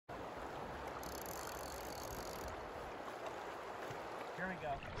Here we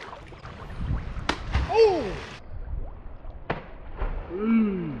go. Oh!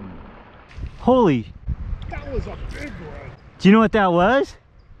 Holy. That was a big one. Do you know what that was?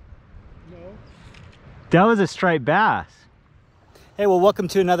 No. That was a striped bass. Hey, well, welcome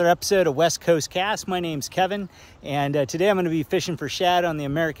to another episode of West Coast Cast. My name's Kevin, and today I'm going to be fishing for shad on the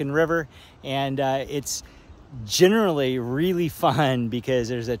American River, and it's generally really fun because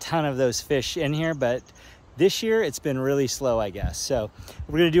there's a ton of those fish in here, but this year it's been really slow, I guess. So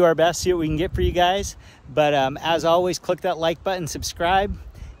we're going to do our best, see what we can get for you guys. But as always, click that like button, subscribe,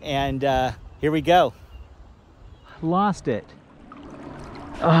 and here we go. Lost it.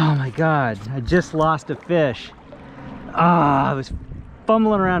 Oh my God, I just lost a fish. I was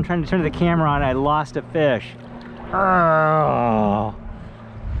fumbling around trying to turn the camera on. I lost a fish. Oh.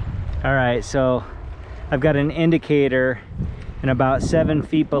 All right, so I've got an indicator and about 7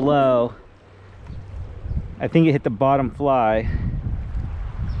 feet below. I think it hit the bottom fly.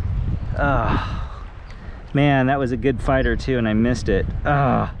 Oh, man, that was a good fighter too, and I missed it.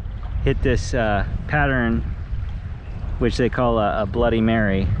 Hit this pattern, which they call a Bloody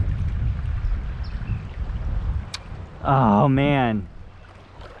Mary. Oh man.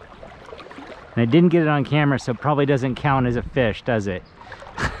 And I didn't get it on camera, so it probably doesn't count as a fish, does it?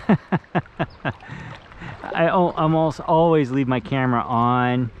 I almost always leave my camera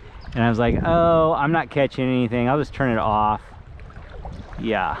on, and I was like, oh, I'm not catching anything, I'll just turn it off.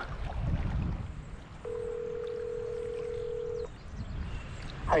 Yeah.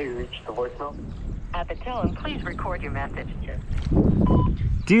 Hi, you reached the voicemail. At the tone, please record your message.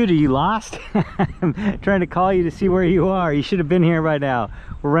 Dude, are you lost? I'm trying to call you to see where you are. You should have been here by now.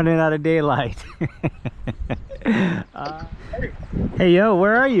 We're running out of daylight. Hey, yo,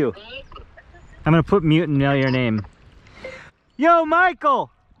 where are you? I'm gonna put mute and know your name. Yo,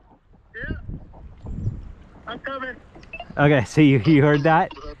 Michael! Yeah, I'm coming. Okay, so you heard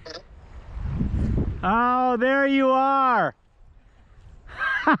that? Oh, there you are!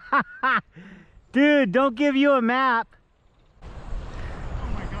 Dude, don't give you a map.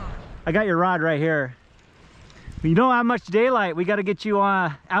 I got your rod right here. You don't have much daylight. We got to get you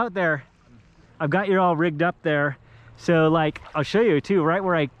out there. I've got you all rigged up there. So like, I'll show you too, right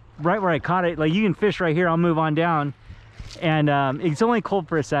where I caught it. Like you can fish right here. I'll move on down. And it's only cold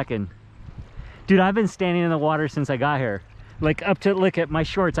for a second. Dude, I've been standing in the water since I got here. Like up to, look at my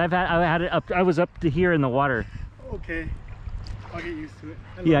shorts. I had it up, I was up to here in the water. Okay. I'll get used to it.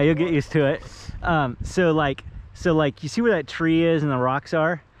 Yeah, you'll get used to it. So like you see where that tree is and the rocks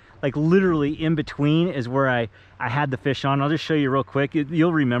are? Like literally in between is where I had the fish on. I'll just show you real quick.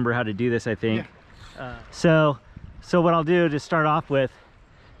 You'll remember how to do this, I think. Yeah. So what I'll do to start off with,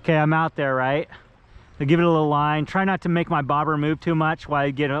 okay, I'm out there, right? I'll give it a little line. Try not to make my bobber move too much while I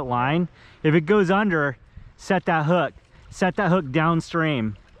get it line. If it goes under, set that hook. Set that hook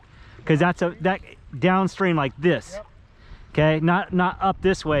downstream, because that downstream like this. Yep. Okay, not up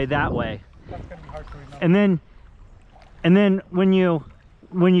this way, that way. That's gonna be hard to remember. And then when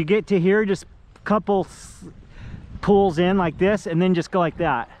you get to here, just couple pulls in like this, and then just go like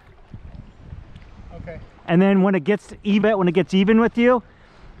that. Okay. And then when it gets even with you,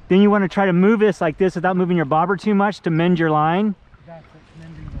 then you want to try to move this like this without moving your bobber too much to mend your line. That's it,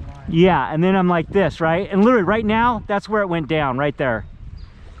 mending the line. Yeah, and then I'm like this, right? And literally right now, that's where it went down, right there.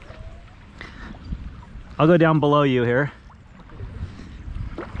 I'll go down below you here.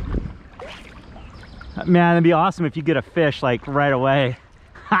 Man, it'd be awesome if you get a fish like right away.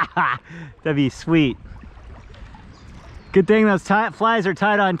 That'd be sweet. Good thing those flies are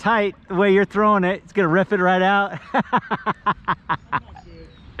tied on tight. The way you're throwing it, it's gonna rip it right out.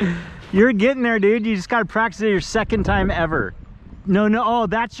 You're getting there, dude. You just gotta practice it your second time ever. No, oh,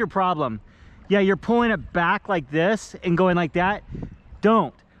 that's your problem. Yeah, you're pulling it back like this and going like that.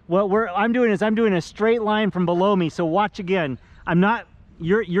 Don't. What I'm doing is I'm doing a straight line from below me. So watch again. I'm not.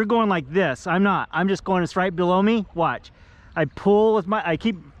 You're going like this. I'm not. I'm just going right below me. Watch. I pull with I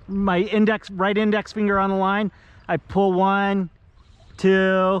keep my right index finger on the line. I pull 1,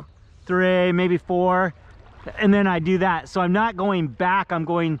 2, 3, maybe 4, and then I do that. So I'm not going back. I'm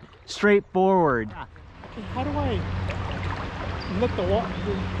going straight forward. How do I let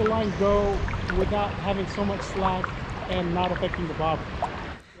the line go without having so much slack and not affecting the bobber? Right?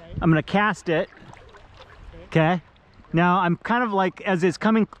 I'm gonna cast it. Okay. Now I'm kind of like, as it's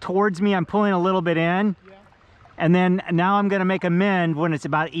coming towards me, I'm pulling a little bit in. Yeah. And then now I'm gonna make a mend when it's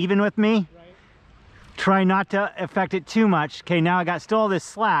about even with me. Right. Try not to affect it too much. Okay, now I got still all this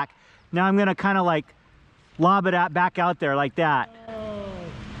slack. Now I'm gonna kind of like lob it out back out there like that. Oh,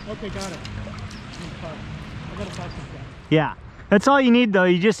 okay, got it. I gotta practice that. Yeah, that's all you need though.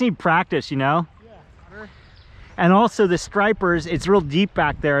 You just need practice, you know? Yeah. And also the stripers, it's real deep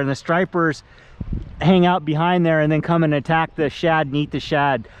back there, and the stripers hang out behind there and then come and attack the shad and eat the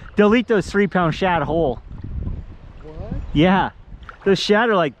shad. They'll eat those 3-pound shad whole. What? Yeah, those shad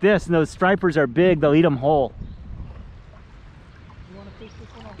are like this, and those stripers are big. They'll eat them whole. You want to fish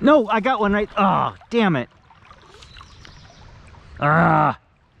this one off? No, I got one right. Oh, damn it. Ah.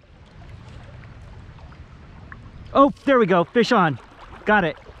 Oh, there we go. Fish on. Got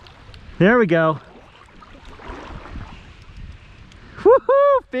it. There we go.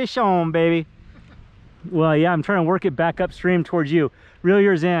 Woohoo! Fish on, baby. Well, yeah, I'm trying to work it back upstream towards you. Reel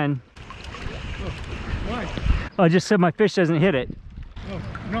yours in. Oh, why? Oh, I just said my fish doesn't hit it. Oh,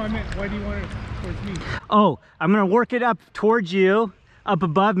 no, I meant, why do you want it towards me? Oh, I'm gonna work it up towards you, up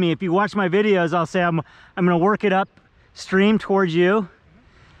above me. If you watch my videos, I'll say I'm gonna work it up stream towards you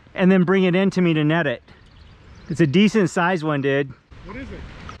and then bring it into me to net it. It's a decent sized one, dude. What is it?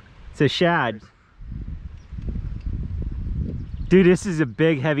 It's a shad. Dude, this is a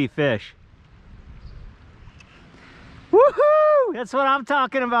big, heavy fish. Woohoo! That's what I'm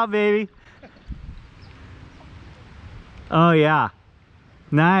talking about, baby. Oh, yeah.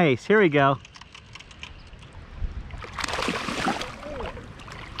 Nice. Here we go.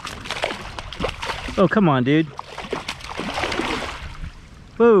 Oh, come on, dude.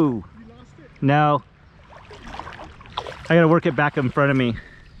 Whoa. You lost it? No. I gotta work it back in front of me.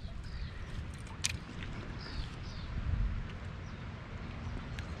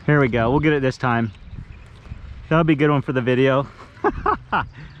 Here we go. We'll get it this time. That'll be a good one for the video.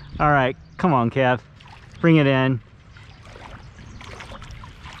 All right, come on, Kev. Bring it in.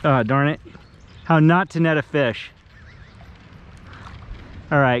 Oh, darn it. How not to net a fish.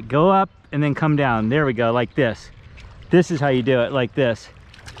 All right, go up and then come down. There we go, like this. This is how you do it, like this.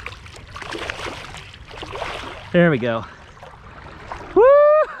 There we go.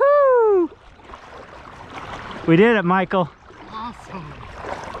 Woohoo! We did it, Michael. Awesome.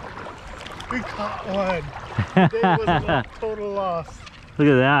 We caught one. Today was a total loss. Look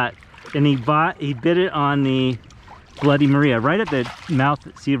at that. And he bit it on the Bloody Maria, right at the mouth.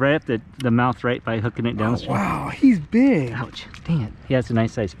 See, right up the mouth, right by hooking it downstream. Oh, wow, he's big. Ouch, dang it. Yeah, it's a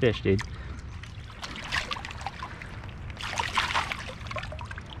nice sized fish, dude.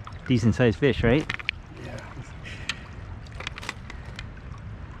 Decent sized fish, right? Yeah.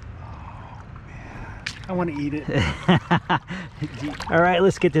 Oh, man. I want to eat it. All right,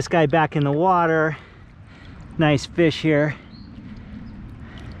 let's get this guy back in the water. Nice fish here.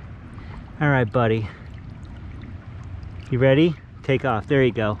 All right, buddy. You ready? Take off. There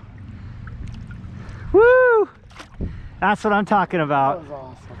you go. Woo! That's what I'm talking about.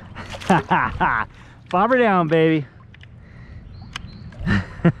 That was awesome. Bob her down, baby.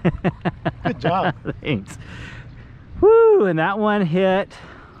 Good job. Thanks. Woo! And that one hit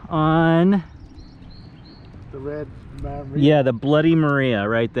on... The red Maria. Yeah, the Bloody Maria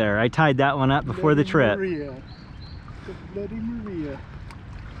right there. I tied that one up before the trip. Maria. The Bloody Maria.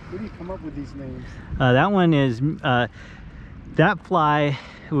 Where do you come up with these names? That one is... that fly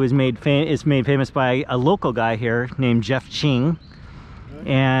was made famous by a local guy here named Jeff Ching.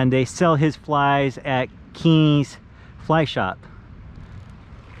 Okay. And they sell his flies at Keeney's Fly Shop.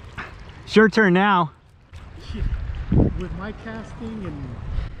 It's your turn now. Yeah. With my casting and...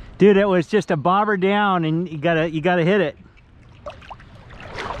 Dude, it was just a bobber down and you gotta hit it.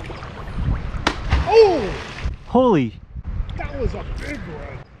 Oh! Holy. That was a big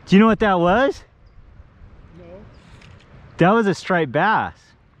one. Do you know what that was? No. That was a striped bass.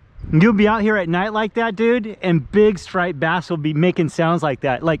 You'll be out here at night like that, dude, and big striped bass will be making sounds like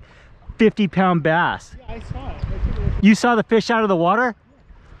that, like 50-pound bass. Yeah, I saw it. You saw the fish out of the water?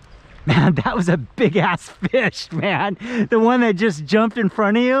 Man, that was a big ass fish, man. The one that just jumped in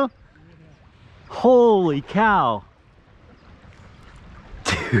front of you? Holy cow.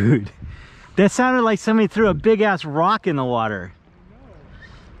 Dude, that sounded like somebody threw a big ass rock in the water.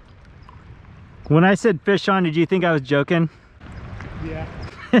 When I said fish on, did you think I was joking? Yeah.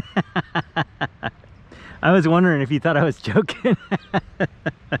 I was wondering if you thought I was joking.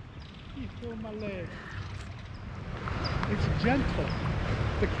 He pulled my leg. It's gentle.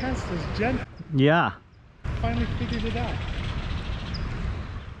 The cast is gentle. Yeah. Finally figured it out.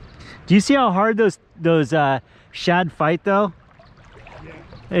 Do you see how hard those shad fight though? Yeah.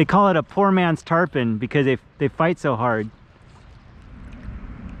 They call it a poor man's tarpon because they fight so hard.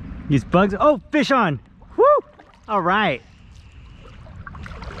 These bugs. Oh, fish on. Woo! All right.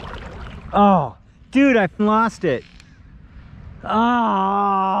 Oh, dude, I lost it.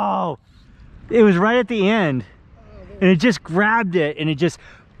 Oh, it was right at the end. And it just grabbed it and it just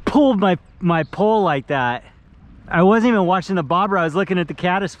pulled my pole like that. I wasn't even watching the bobber, I was looking at the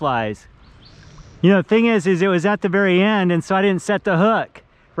caddis flies. You know, the thing is it was at the very end, and so I didn't set the hook,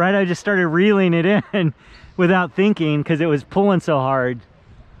 right? I just started reeling it in without thinking because it was pulling so hard.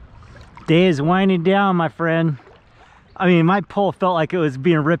 Day is winding down, my friend. I mean, my pole felt like it was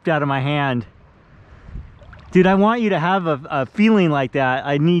being ripped out of my hand. Dude, I want you to have a feeling like that.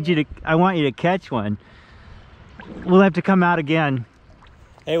 I want you to catch one. We'll have to come out again.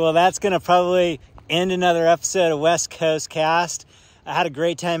 Hey, well, that's gonna probably end another episode of West Coast Cast. I had a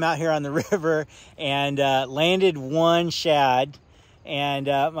great time out here on the river and landed one shad, and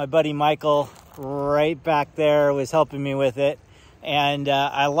my buddy Michael right back there was helping me with it, and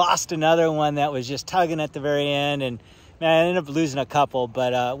I lost another one that was just tugging at the very end, and man, I ended up losing a couple,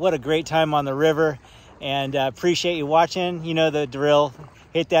 but what a great time on the river, and appreciate you watching. You know the drill.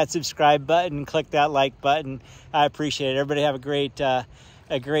 Hit that subscribe button, click that like button. I appreciate it. Everybody have a great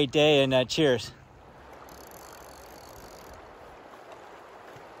day, and cheers.